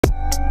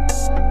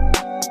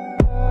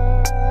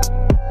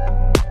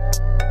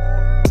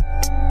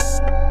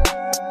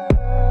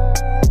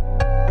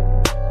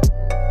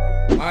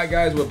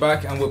guys, we're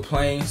back and we're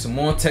playing some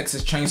more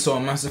Texas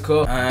Chainsaw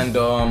Massacre.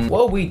 And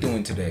what are we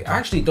doing today? I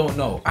actually don't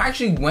know. I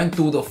actually went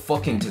through the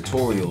fucking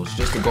tutorials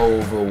just to go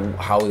over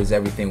how does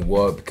everything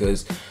work,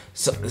 because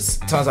it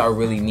turns out I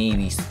really need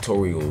these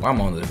tutorials. I'm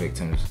one of the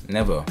victims.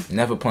 Never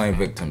playing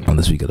victim.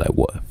 Unless we get like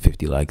what,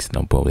 50 likes, and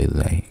I'm probably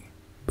like,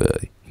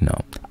 but you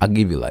know, I'll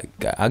give you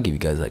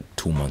guys like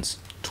 2 months.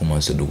 2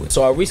 months to do it.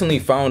 So I recently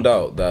found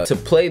out that to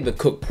play the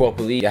cook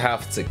properly, you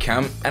have to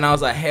camp, and I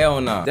was like, hell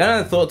nah. Then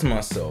I thought to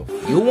myself,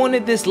 you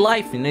wanted this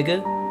life,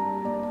 nigga.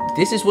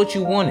 This is what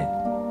you wanted.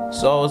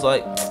 So I was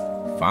like,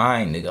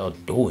 fine, nigga, I'll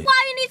do it.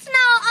 Why you need to know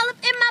all up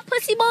in my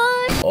pussy, boy?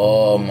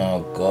 Oh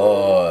my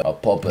god, a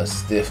papa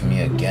stiffed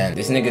me again.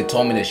 This nigga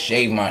told me to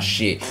shave my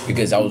shit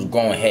because I was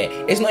growing hair.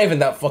 It's not even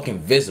that fucking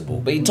visible,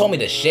 but he told me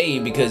to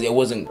shave because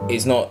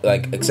it's not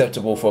like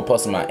acceptable for a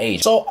person my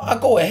age. So I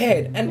go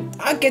ahead and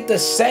I get the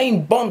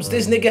same bumps.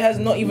 This nigga has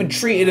not even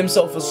treated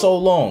himself for so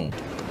long.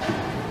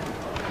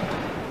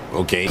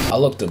 Okay. I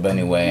looked up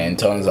anyway, and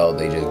turns out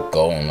they just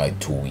go in like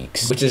 2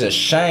 weeks, which is a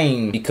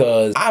shame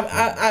because I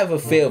have a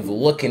fear of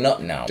looking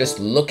up now, just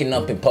looking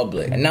up in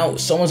public, and now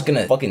someone's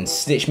gonna fucking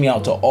stitch me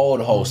out to all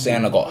the hoes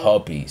saying I got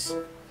herpes.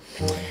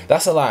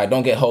 That's a lie. I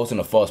don't get hoes in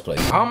the first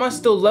place. How am I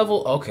still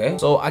level? Okay,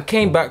 so I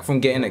came back from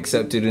getting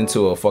accepted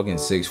into a fucking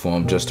sixth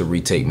form just to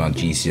retake my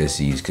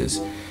GCSEs,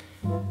 because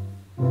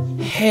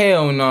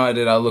hell no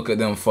did I look at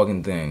them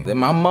fucking things.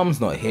 My mom's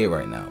not here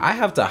right now. I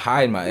have to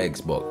hide my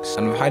Xbox,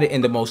 and I've hide it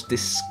in the most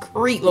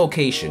discreet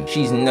location.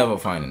 She's never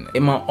finding it.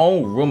 In my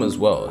own room as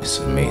well. It's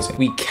amazing.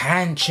 We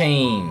can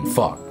change.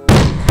 Fuck.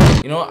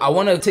 You know, I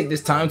want to take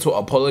this time to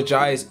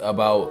apologize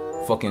about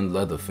fucking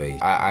Leatherface.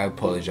 I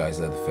apologize,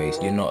 Leatherface.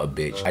 You're not a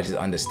bitch. I just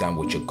understand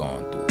what you're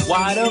going through.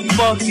 Why the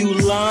fuck you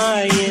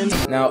lying?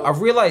 Now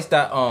I've realized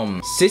that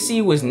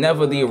Sissy was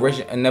never the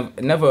original,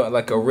 never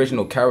like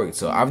original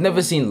character. I've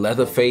never seen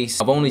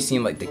Leatherface. I've only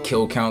seen like the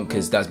kill count,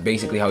 because that's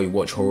basically how you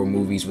watch horror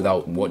movies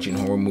without watching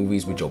horror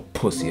movies with your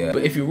pussy ass.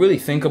 But if you really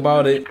think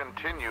about it,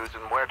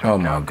 oh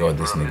my god,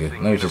 this nigga.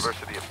 Let me just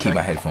keep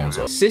my headphones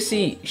off.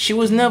 Sissy, she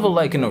was never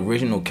like an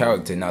original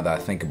character. Now that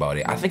I think about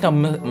it, I think I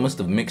must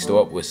have mixed her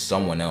up with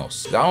someone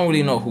else. I don't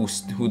really know who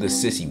the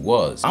Sissy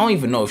was. I don't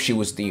even know if she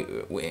was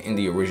in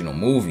the original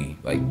movie,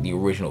 like the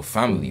original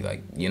family,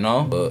 like, you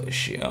know. But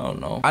shit, I don't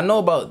know. I know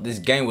about this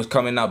game was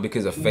coming out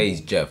because of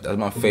FaZe Jeff. That's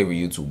my favorite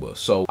YouTuber.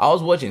 So I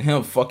was watching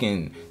him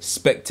fucking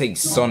spectate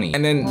Sonny,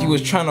 and then he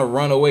was trying to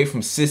run away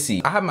from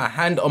Sissy. I had my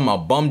hand on my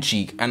bum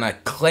cheek and I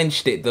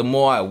clenched it the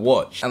more I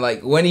watched. And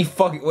like when he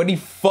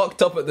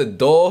fucked up at the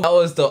door, that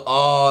was it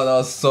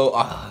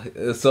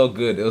was so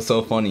good. It was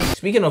so funny.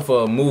 Speaking of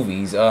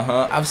movies,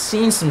 I've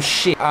seen some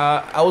shit.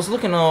 I was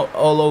looking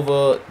all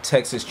over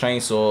Texas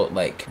Chainsaw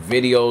like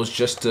videos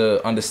just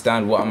to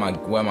understand where am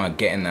I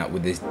getting at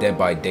with this Dead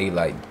by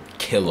Daylight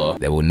killer.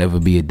 There will never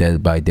be a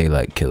Dead by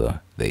Daylight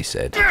killer, they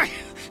said.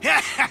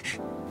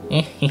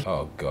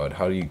 Oh god,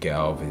 how do you get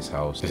out of his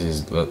house? This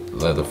is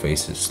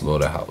Leatherface's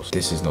slaughterhouse.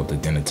 This is not the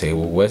dinner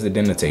table. Where's the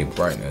dinner table?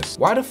 Brightness.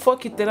 Why the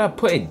fuck did I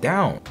put it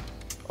down?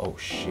 Oh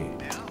shit.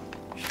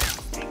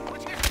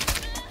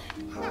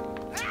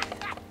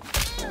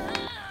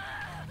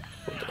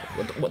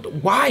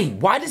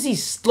 Why does he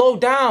slow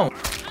down?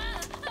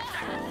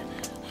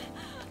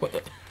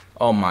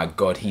 Oh my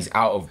god, he's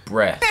out of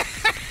breath.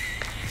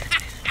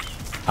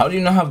 How do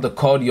you not have the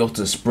cardio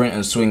to sprint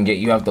and swing, yet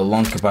you have the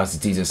lung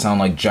capacity to sound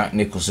like Jack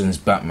Nicholson's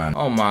Batman?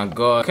 Oh my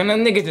god, can a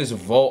nigga just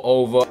vault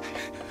over?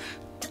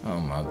 Oh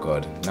my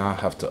god, now I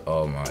have to,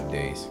 oh my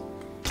days.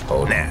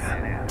 Hold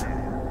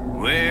on.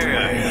 Where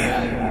are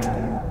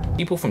you?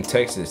 People from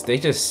Texas, they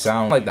just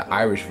sound like the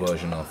Irish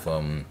version of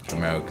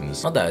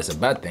Americans. Not that it's a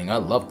bad thing, I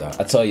love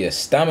that. I tell you,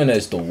 stamina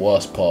is the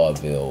worst part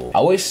of it. I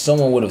wish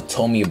someone would have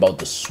told me about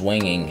the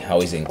swinging, how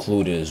it's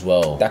included as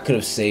well. That could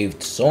have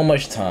saved so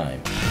much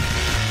time.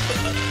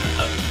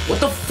 What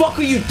the fuck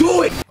are you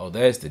doing? Oh,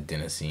 there's the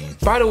dinner scene.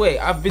 By the way,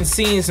 I've been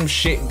seeing some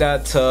shit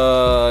that,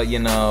 you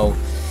know,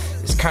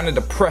 it's kind of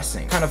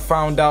depressing. Kind of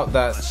found out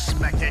that...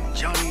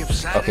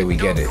 Okay, we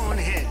get it.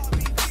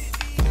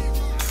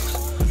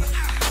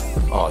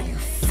 Oh, you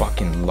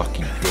fucking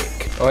lucky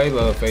dick. Oh, hey,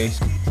 Leatherface.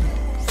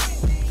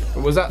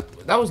 Was that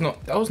was not,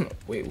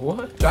 wait,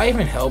 what? Should I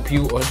even help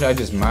you, or should I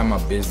just mind my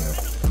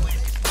business?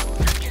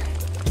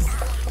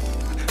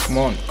 Come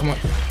on.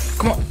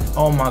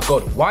 Oh my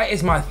god, why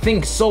is my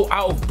thing so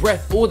out of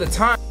breath all the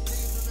time?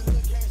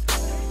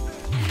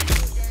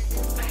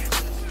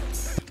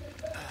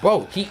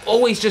 Bro, he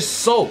always just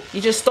soak. He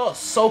just starts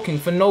soaking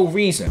for no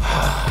reason.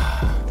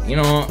 You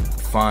know what?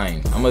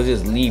 Fine, I'm gonna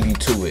just leave you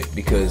to it,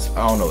 because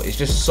I don't know, it's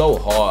just so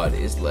hard.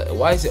 It's like,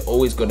 why is it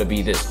always gonna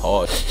be this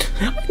hard?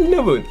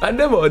 I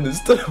never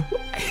understood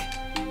why.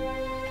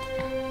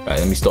 Alright,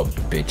 let me stop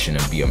bitching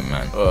and be a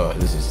man. Oh,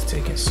 this is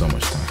taking so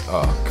much time.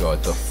 Oh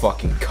god, the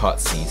fucking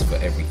cutscenes for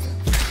everything.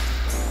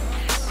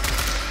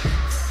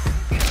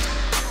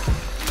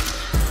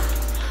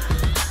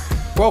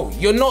 Bro,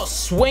 you're not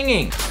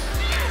swinging.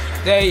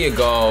 There you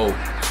go.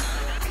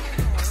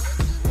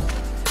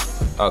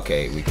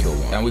 Okay, we killed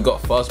one. And we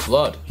got first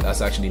blood.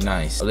 That's actually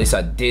nice. At least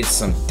I did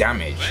some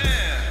damage.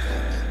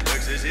 Man, the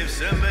as if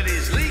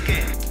somebody's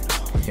leaking.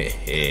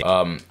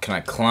 Can I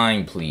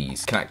climb,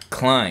 please? Can I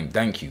climb?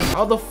 Thank you.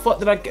 How the fuck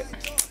did I get?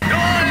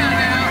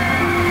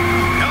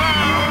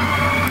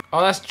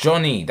 Oh, that's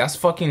Johnny. That's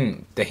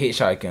fucking the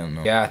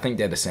hitchhiker. Yeah, I think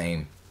they're the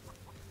same.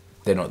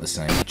 They're not the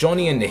same.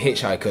 Johnny and the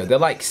hitchhiker, they're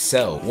like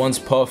Cell. One's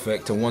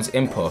perfect and one's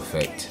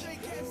imperfect.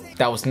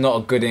 That was not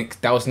a good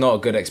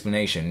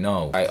explanation.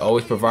 No. I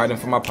always provide them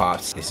for my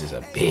pops. This is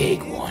a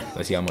big one.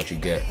 Let's see how much you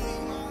get.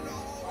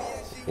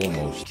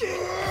 Almost.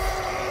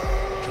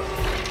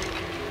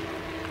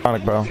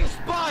 Sonic, bro.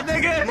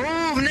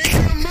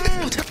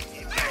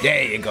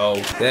 There you go.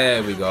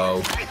 There we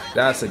go.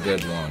 That's a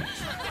good one.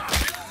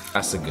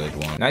 That's a good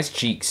one. Nice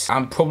cheeks.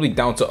 I'm probably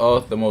down to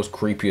earth, the most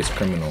creepiest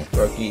criminal.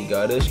 Rocky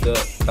got us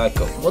like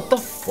a, what the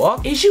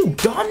fuck? Is you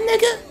done,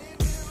 nigga?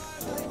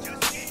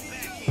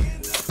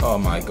 Oh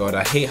my god,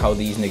 I hate how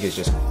these niggas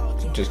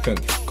just can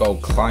go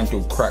climb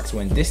through cracks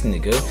when this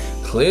nigga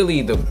clearly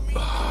you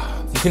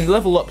can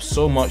level up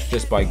so much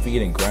just by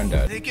feeding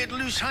Granddad. They get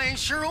loose, I ain't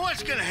sure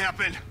what's gonna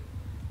happen.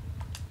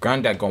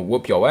 Granddad gonna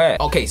whoop your ass.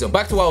 Okay, so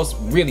back to what I was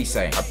really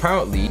saying.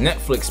 Apparently,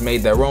 Netflix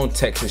made their own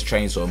Texas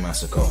Chainsaw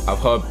Massacre. I've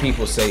heard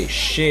people say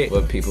shit,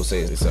 but people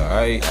say it's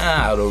alright.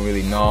 I don't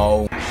really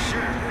know.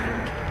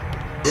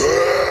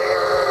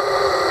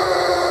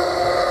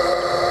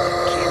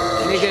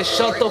 Nigga,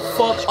 shut the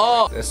fuck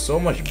up. There's so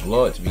much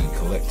blood being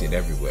collected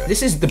everywhere.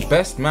 This is the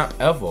best map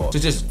ever to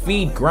just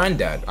feed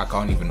Granddad. I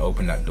can't even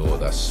open that door.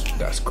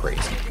 That's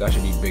crazy. That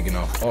should be big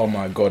enough. Oh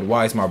my god,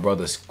 why is my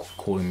brother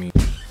calling me?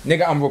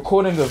 Nigga, I'm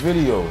recording the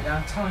video. Yeah,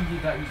 I'm telling you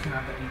that you can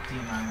have the 18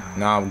 right now.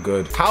 Nah, I'm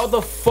good. How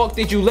the fuck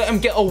did you let him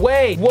get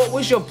away? What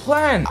was your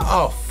plan?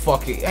 Oh,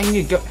 fuck it. I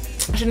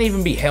shouldn't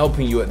even be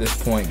helping you at this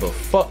point, but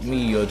fuck me,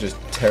 you're just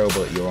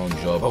terrible at your own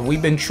job. Have we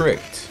been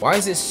tricked? Why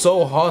is it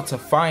so hard to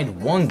find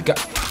one guy?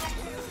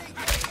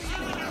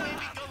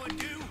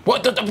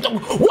 What the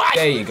what?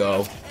 There you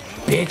go.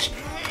 Bitch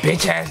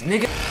ass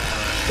nigga.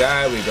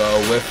 There we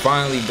go. We're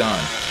finally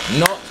done.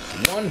 Not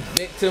one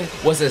victim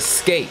was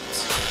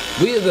escaped.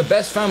 We are the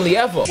best family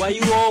ever. Why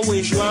you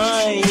always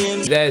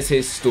lying? There's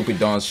his stupid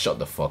dance. Shut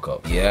the fuck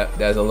up. Yeah,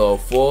 there's a little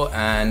 4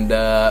 and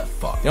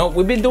fuck. You know,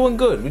 we've been doing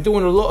good. We're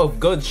doing a lot of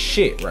good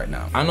shit right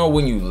now. I know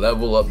when you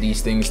level up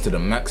these things to the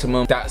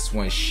maximum, that's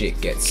when shit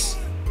gets.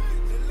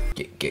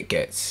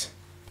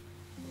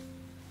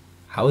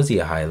 How is he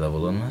a high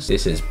level unless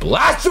this is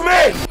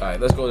blasphemy? Alright,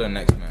 let's go to the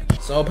next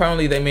match. So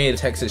apparently they made a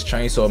Texas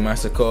Chainsaw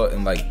Massacre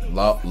in like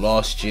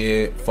last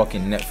year.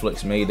 Fucking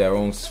Netflix made their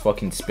own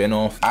fucking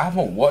spin-off. I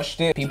haven't watched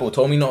it. People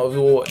told me not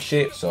to watch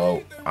it,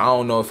 so I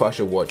don't know if I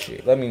should watch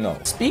it. Let me know.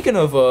 Speaking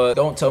of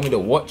don't tell me to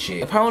watch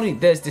it, apparently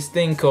there's this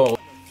thing called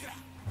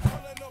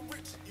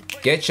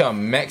Get Your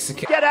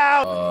Mexican. Get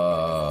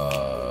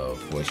out!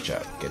 Voice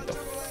chat. Get the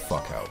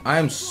fuck out. I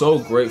am so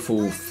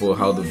grateful for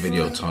how the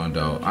video turned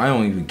out. I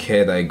don't even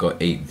care that it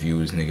got 8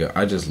 views, nigga.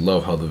 I just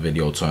love how the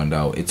video turned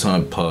out. It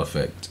turned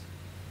perfect.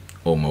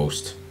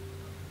 Almost.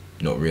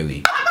 Not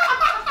really.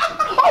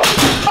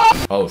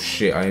 Oh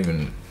shit,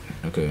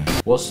 okay.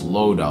 What's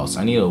loadouts?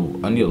 I need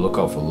to look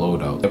out for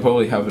loadouts. They're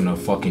probably having a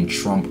fucking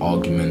Trump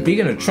argument.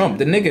 Speaking of Trump,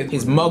 the nigga,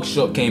 his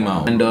mugshot came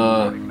out and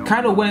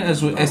kind of went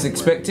as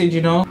expected,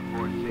 you know?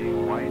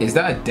 Is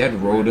that a dead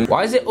rodent?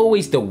 Why is it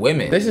always the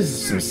women? This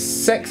is some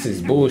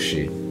sexist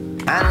bullshit.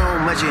 I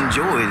don't much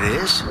enjoy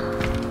this.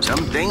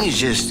 Some things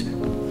just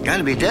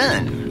gotta be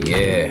done.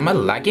 Yeah. Am I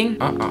lagging?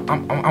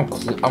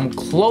 I'm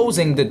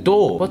closing the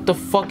door. What the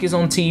fuck is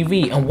on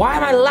TV? And why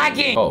am I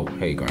lagging? Oh,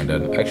 hey,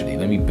 Granddad. Actually,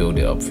 let me build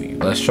it up for you.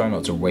 Let's try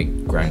not to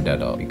wake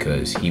Granddad up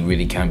because he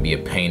really can be a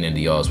pain in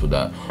the ass with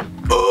that.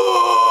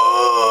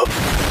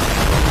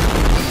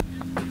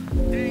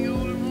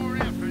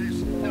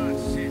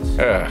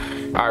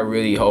 I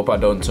really hope I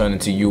don't turn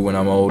into you when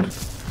I'm old.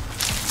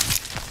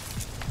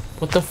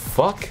 What the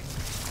fuck?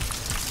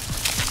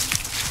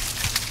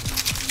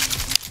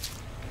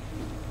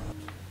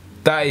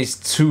 That is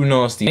too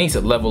nasty. I need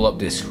to level up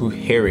this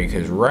hearing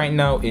because right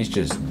now it's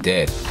just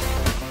dead.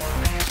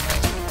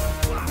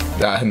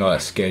 I know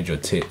that scared your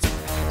tits.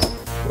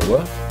 Wait,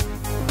 what?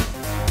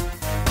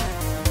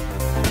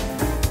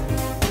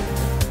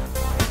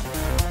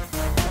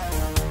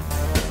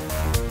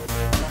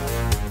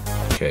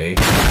 Okay.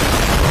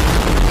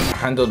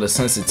 Handle the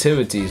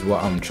sensitivity is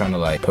what I'm trying to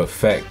like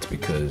perfect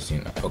because, you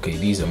know, okay,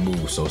 these are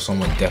moved, so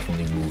someone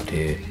definitely moved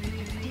here.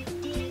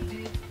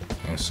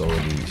 And so are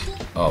these.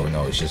 Oh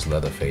no, it's just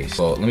Leatherface.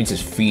 So let me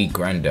just feed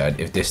Granddad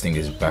if this thing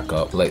is back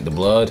up. Like the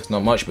blood, it's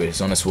not much, but it's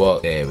on a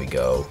swap. There we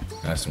go.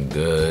 That's some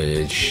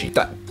good shit.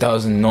 That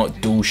does not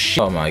do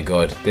shit. Oh my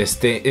god, this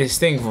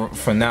thing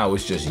for now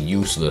is just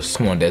useless.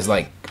 Come on, there's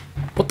like,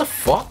 what the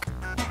fuck?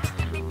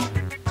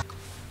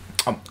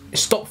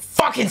 Stop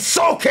fucking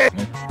soaking!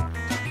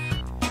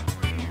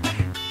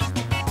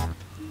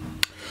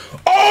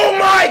 Oh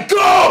my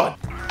god!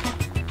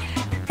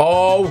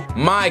 Oh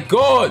my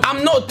god!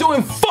 I'm not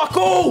doing fuck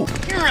all!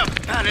 You're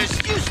about as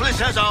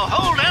useless as a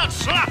holdout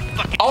slop.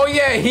 Oh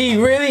yeah,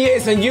 he really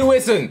is and you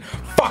isn't.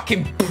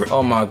 Fucking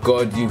oh my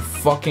god, you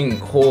fucking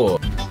whore.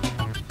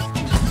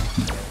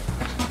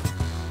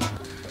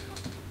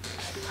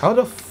 How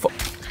the fuck?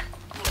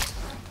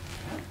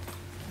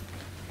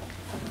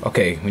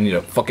 Okay, we need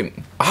a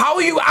fucking... How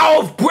are you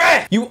out of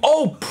breath? You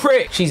old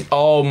prick. She's...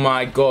 Oh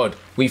my god.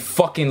 We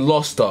fucking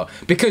lost her.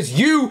 Because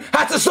you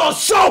had to start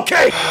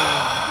soaking!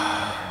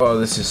 Oh,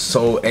 this is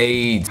so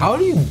AIDS. How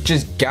do you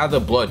just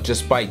gather blood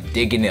just by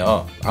digging it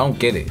up? I don't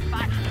get it.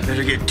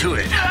 Better get to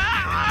it.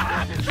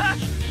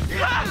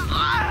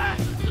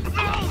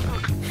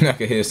 I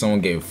can hear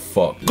someone getting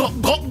fucked.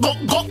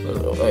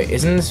 Wait,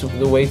 isn't this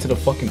the way to the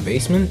fucking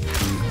basement?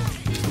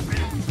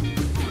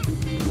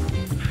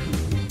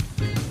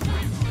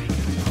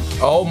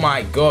 Oh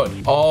my god.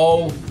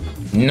 Oh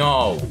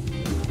no.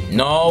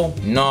 No,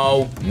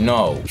 no,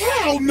 no.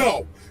 Hell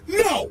no!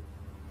 No!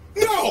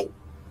 No!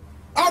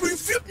 I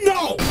refuse.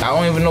 No! I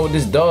don't even know what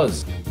this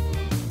does.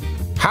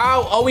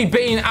 How are we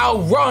being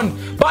outrun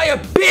by a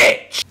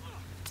bitch?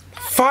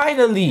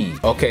 Finally!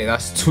 Okay,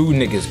 that's 2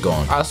 niggas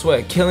gone. I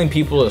swear, killing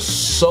people is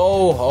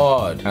so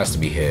hard. Has to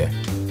be here.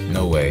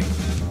 No way.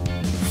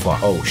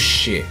 Fuck. Oh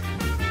shit.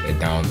 They're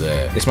down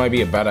there. This might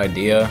be a bad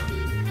idea.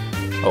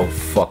 Oh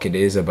fuck, it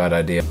is a bad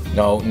idea.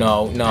 No,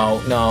 no,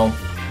 no, no.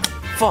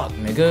 Fuck,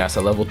 nigga. That's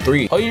a level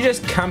 3. Oh, you're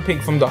just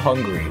camping from the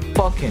hungry.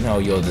 Fucking hell,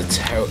 you're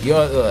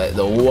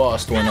the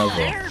worst one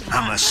ever.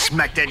 I'ma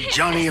smack that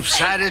Johnny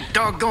upside his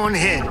doggone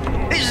head.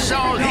 This is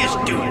all his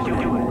doing.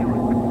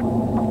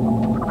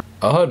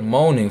 I heard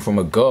moaning from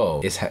a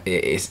girl. It's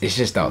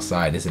just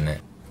outside, isn't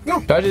it? No.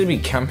 Should I just be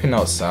camping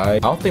outside? I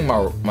don't think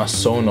my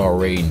sonar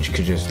range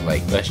could just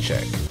like, let's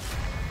check.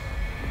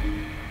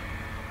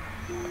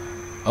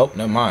 Oh,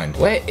 never mind.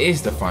 Where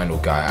is the final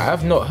guy? I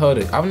have not heard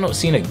it. I've not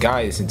seen a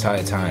guy this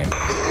entire time.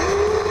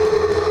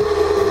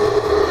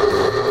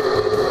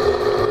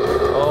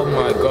 Oh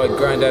my god,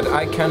 Granddad,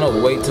 I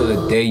cannot wait till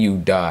the day you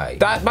die.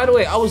 By the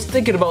way, I was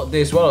thinking about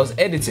this while I was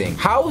editing.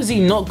 How has he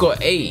not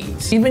got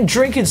AIDS? He's been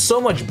drinking so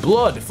much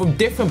blood from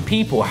different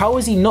people. How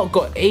has he not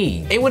got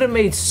AIDS? It would have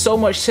made so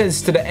much sense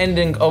to the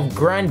ending of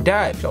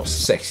Granddad. Yo,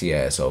 sexy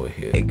ass over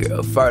here. Hey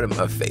girl, fart in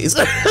my face.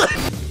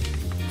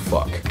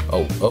 Fuck.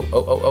 Oh, oh, oh,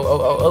 oh, oh,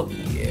 oh, oh, oh.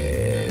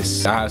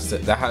 Yes.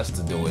 That has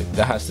to do it.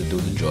 That has to do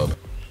the job.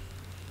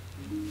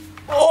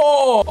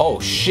 Oh! Oh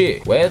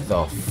shit. Where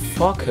the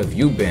fuck have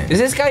you been? Has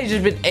this guy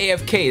just been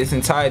AFK this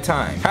entire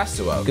time? Has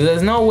to have. Because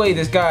there's no way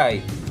this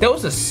guy... There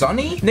was a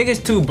Sunny? Nigga's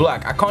too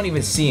black. I can't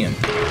even see him.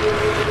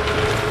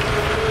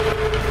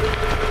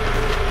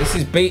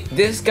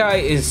 This guy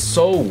is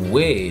so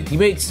weird. He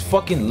makes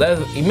fucking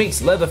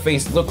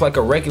Leatherface look like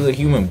a regular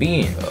human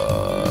being.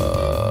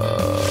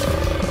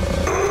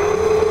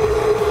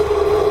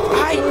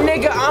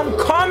 I'm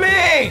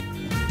coming!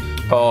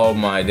 Oh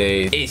my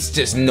days. It's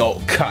just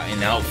not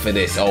cutting out for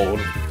this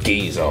old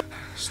geezer.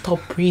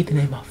 Stop breathing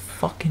in my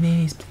fucking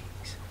ears,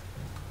 please.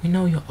 We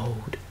know you're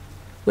old.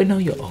 We know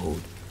you're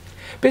old.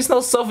 But it's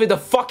not something to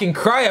fucking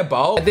cry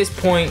about. At this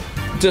point,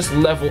 just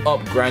level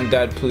up,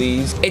 Granddad,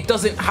 please. It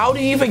doesn't... How do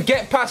you even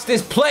get past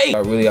this plate? I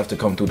really have to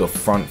come through the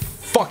front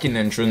fucking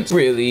entrance.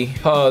 Really?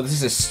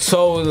 This is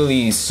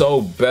totally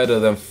so better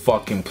than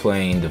fucking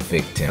playing the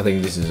victim. I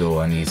think this is all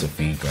I need to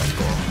feed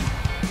Grandpa.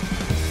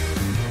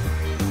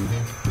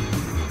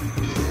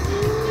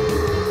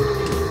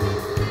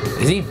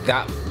 Is he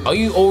that? Are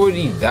you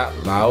already that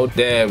loud?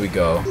 There we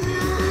go.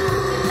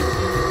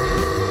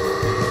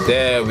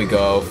 There we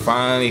go.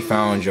 Finally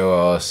found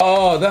your ass.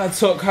 Oh, that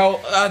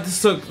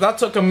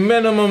took a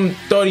minimum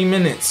 30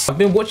 minutes. I've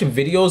been watching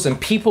videos and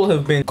people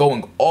have been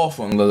going off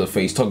on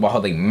Leatherface, talking about how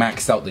they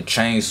maxed out the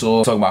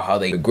chainsaw, talking about how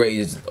they the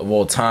greatest of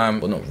all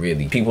time. Well, not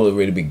really. People have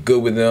really been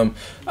good with them.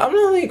 I'm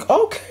not like,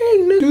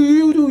 okay,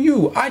 do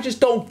you. I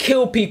just don't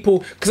kill people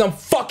because I'm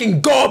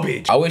fucking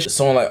garbage. I wish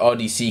someone like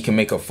RDC can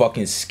make a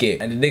fucking skit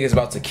and the nigga's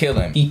about to kill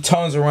him. He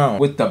turns around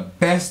with the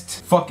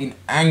best fucking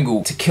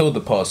angle to kill the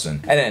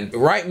person. And then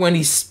right when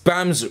he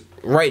spams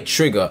right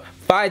trigger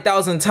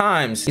 5,000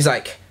 times, he's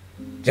like,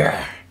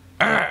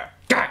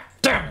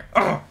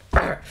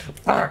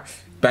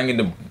 banging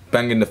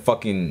the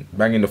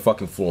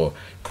fucking floor.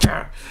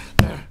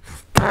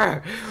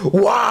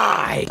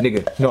 Why?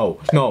 Nigga,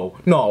 no.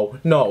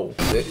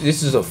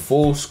 This is a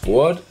full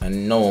squad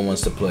and no one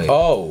wants to play.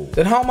 Oh,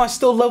 then how am I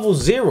still level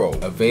 0?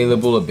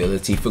 Available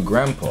ability for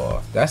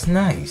Grandpa. That's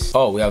nice.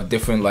 Oh, we have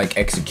different like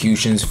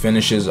executions,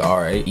 finishes.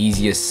 Alright,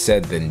 easier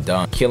said than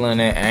done.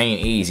 Killing it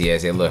ain't easy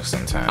as it looks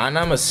sometimes. And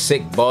I'm a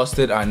sick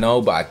bastard, I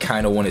know, but I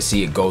kind of want to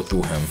see it go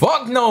through him.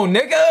 Fuck no,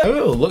 nigga! I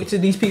looked at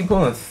these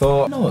people and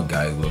thought, I know a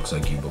guy who looks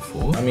like you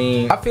before. I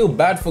mean, I feel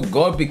bad for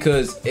God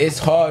because it's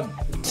hard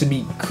to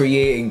be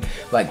creating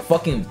like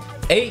fucking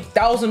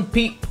 8,000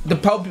 people, the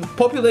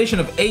population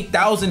of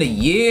 8,000 a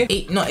year,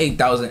 8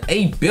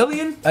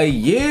 billion a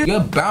year. You're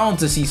bound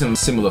to see some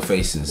similar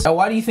faces. Now,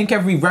 why do you think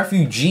every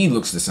refugee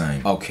looks the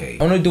same? Okay,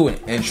 I'm gonna do an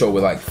intro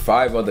with like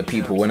 5 other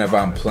people whenever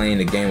I'm playing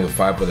the game with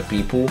 5 other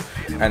people,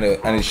 and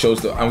it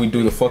shows and we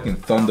do the fucking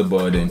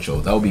Thunderbird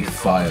intro. That would be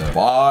fire.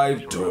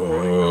 5,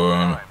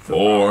 10,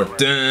 4,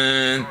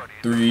 10,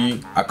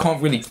 3. I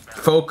can't really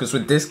focus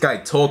with this guy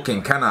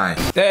talking, can I?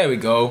 There we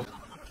go.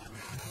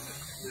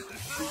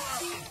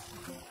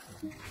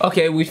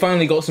 Okay, we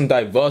finally got some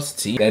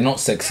diversity. They're not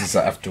sexist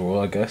after all,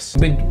 I guess.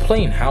 I've been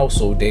playing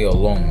house all day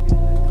long.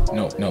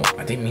 No,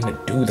 I didn't mean to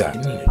do that.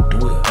 I didn't mean to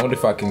do it. I wonder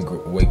if I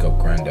can wake up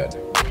Granddad.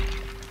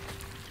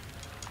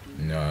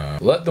 Nah.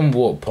 Let them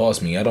walk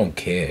past me, I don't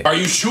care. Are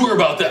you sure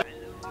about that?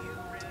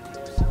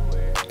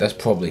 That's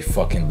probably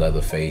fucking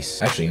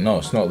Leatherface. Actually, no,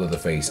 it's not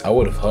Leatherface. I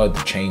would have heard the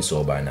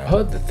chainsaw by now.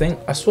 Heard the thing?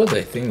 I swear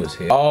the thing was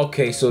here. Oh,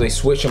 okay, so they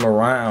switch him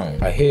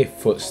around. I hear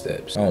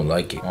footsteps. I don't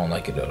like it. I don't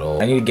like it at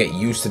all. I need to get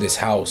used to this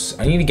house.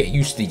 I need to get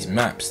used to these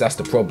maps. That's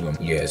the problem.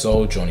 Yeah, it's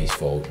all Johnny's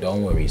fault.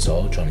 Don't worry, it's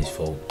all Johnny's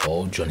fault.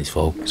 All Johnny's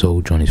fault. It's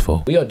all Johnny's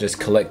fault. We are just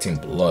collecting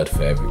blood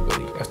for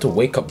everybody. I have to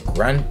wake up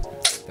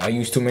I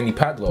used too many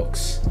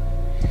padlocks.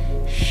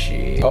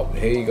 Shit. Oh,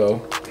 here you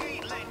go.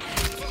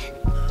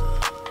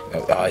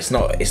 It's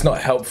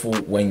not helpful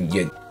when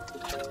you...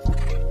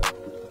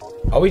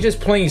 Are we just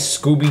playing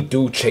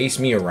Scooby-Doo Chase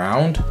Me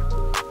Around?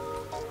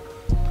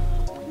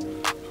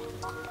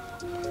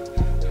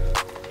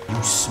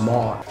 You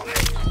smart.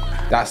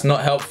 That's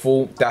not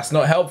helpful. That's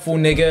not helpful,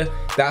 nigga.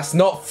 That's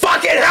not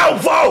fucking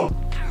helpful!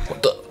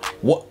 What the...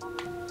 What?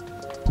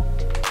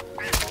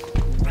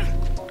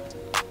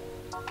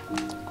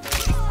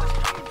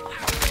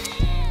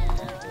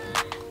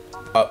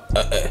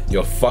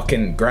 Your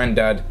fucking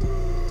Granddad.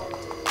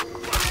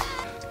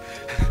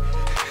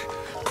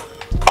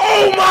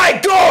 Oh my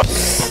god!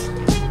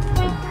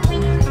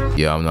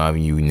 Yeah, I'm not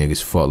having you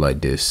niggas fought like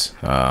this.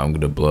 I'm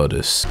gonna blow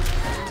this.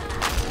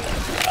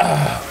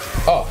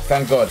 Oh,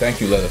 thank God.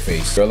 Thank you,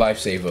 Leatherface. You're a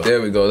lifesaver. There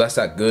we go. That's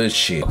that good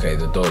shit. Okay,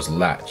 the door's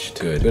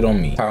latched. Good. Good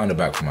on me. Pat on the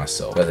back for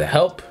myself. Does it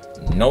help?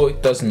 No,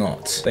 it does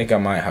not. I think I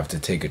might have to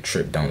take a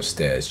trip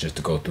downstairs just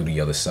to go through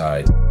the other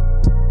side.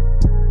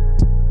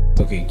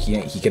 Okay,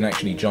 he can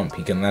actually jump.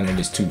 He can land on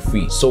his 2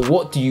 feet. So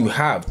what do you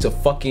have to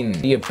fucking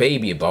be a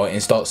baby about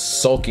and start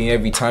sulking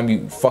every time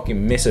you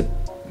fucking miss a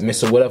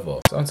whatever?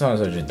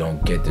 Sometimes I just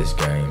don't get this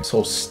game. This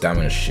whole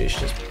stamina shit's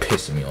just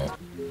pissing me off.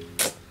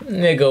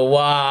 Nigga,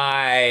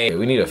 why?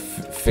 We need a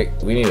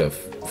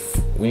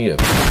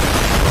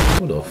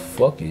who the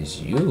fuck is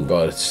you?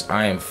 God,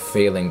 I am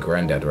failing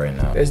Granddad right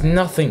now. There's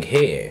nothing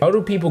here. How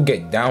do people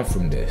get down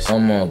from this? Oh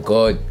my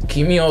God.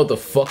 Keep me out the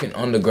fucking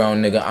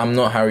underground, nigga. I'm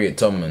not Harriet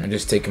Tubman. I'm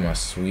just taking my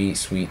sweet,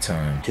 sweet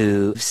time.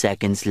 2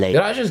 seconds later.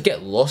 Did I just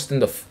get lost in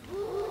the...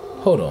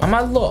 Hold on. Am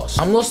I lost?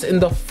 I'm lost in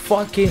the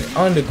fucking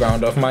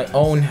underground of my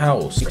own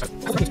house.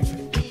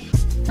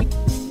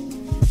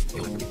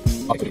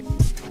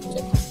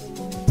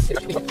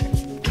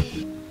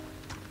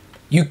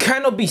 You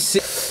cannot be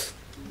sick.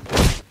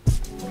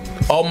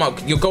 Oh my,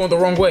 you're going the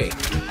wrong way.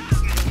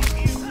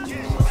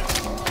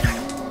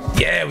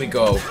 Yeah, we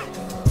go.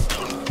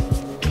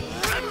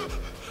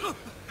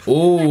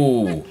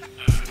 Ooh.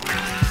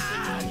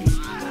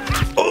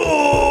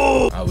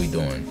 Ooh. How we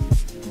doing?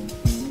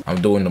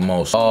 I'm doing the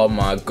most. Oh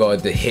my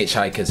God, the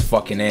hitchhiker's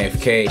fucking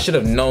AFK. I should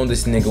have known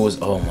this nigga was,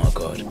 oh my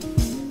God.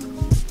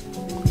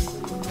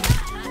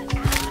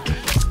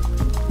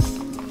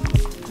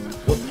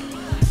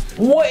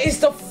 What is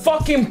the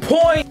fucking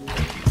point?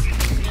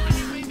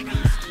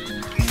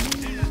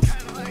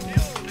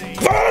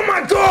 Oh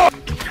my God!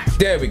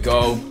 There we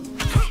go.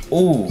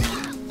 Ooh.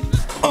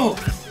 Oh.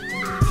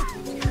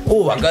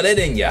 Oh, I got it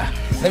in ya.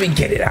 Let me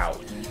get it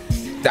out.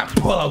 That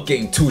pull-out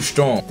game too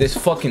strong. This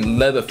fucking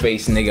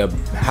Leatherface nigga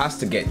has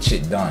to get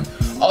shit done.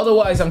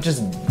 Otherwise, I'm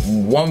just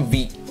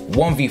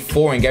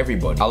 1v4ing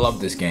everybody. I love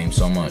this game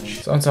so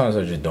much. Sometimes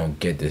I just don't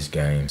get this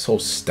game. This whole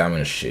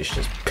stamina shit's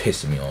just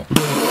pissing me off.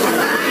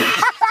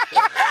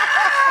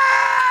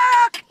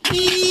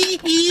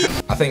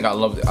 I think I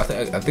love it. I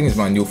think it's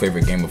my new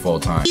favorite game of all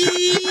time.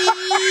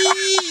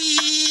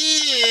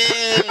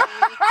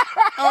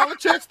 Oh,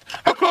 chest.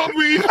 I can't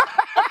breathe.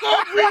 I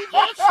can't breathe.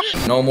 Oh,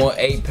 shit. No more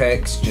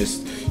Apex.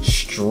 Just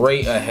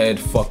straight ahead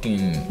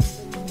fucking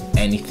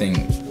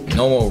anything.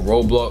 No more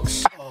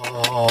Roblox.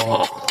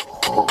 Oh.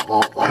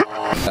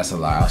 That's a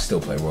lie. I'll still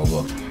play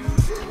Roblox.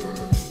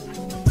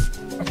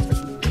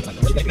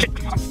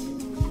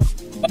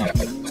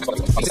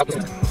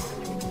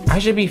 I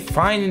should be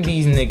finding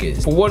these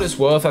niggas. For what it's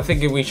worth, I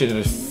think we should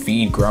just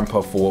feed Grandpa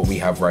for what we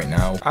have right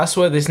now. I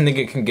swear this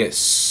nigga can get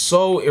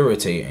so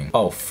irritating.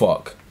 Oh,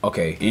 fuck.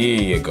 Okay,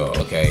 here you go.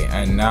 Okay,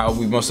 and now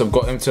we must have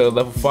got him to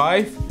level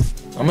 5,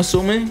 I'm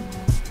assuming.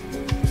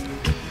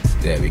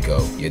 There we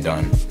go. You're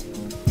done.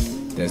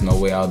 There's no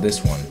way out of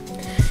this one.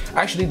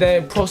 Actually,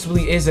 there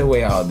possibly is a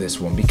way out of this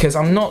one because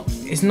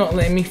it's not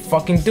letting me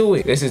fucking do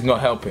it. This is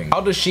not helping.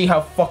 How does she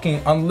have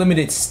fucking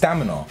unlimited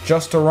stamina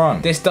just to run?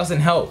 This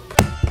doesn't help.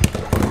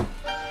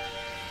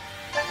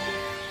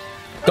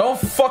 Don't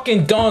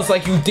fucking dance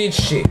like you did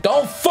shit.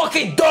 Don't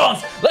fucking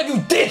dance like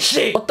you did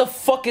shit. What the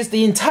fuck is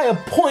the entire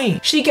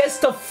point? She gets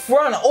to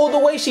front all the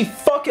way she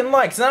fucking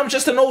likes and I'm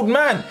just an old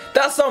man.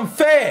 That's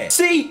unfair.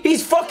 See,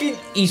 he's fucking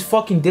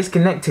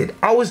disconnected.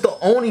 I was the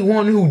only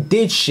one who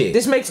did shit.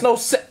 This makes no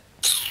sense.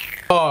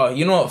 Oh,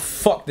 you know what?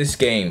 Fuck this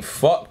game.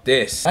 Fuck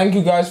this. Thank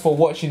you guys for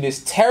watching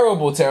this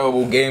terrible,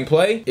 terrible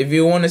gameplay. If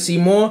you want to see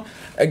more,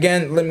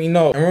 again, let me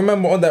know. And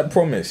remember on that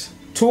promise.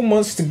 2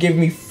 months to give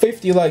me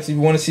 50 likes if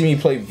you want to see me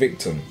play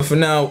victim. But for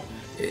now,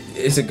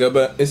 it's a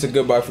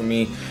goodbye for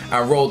me.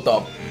 I rolled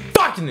the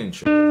fucking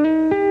intro.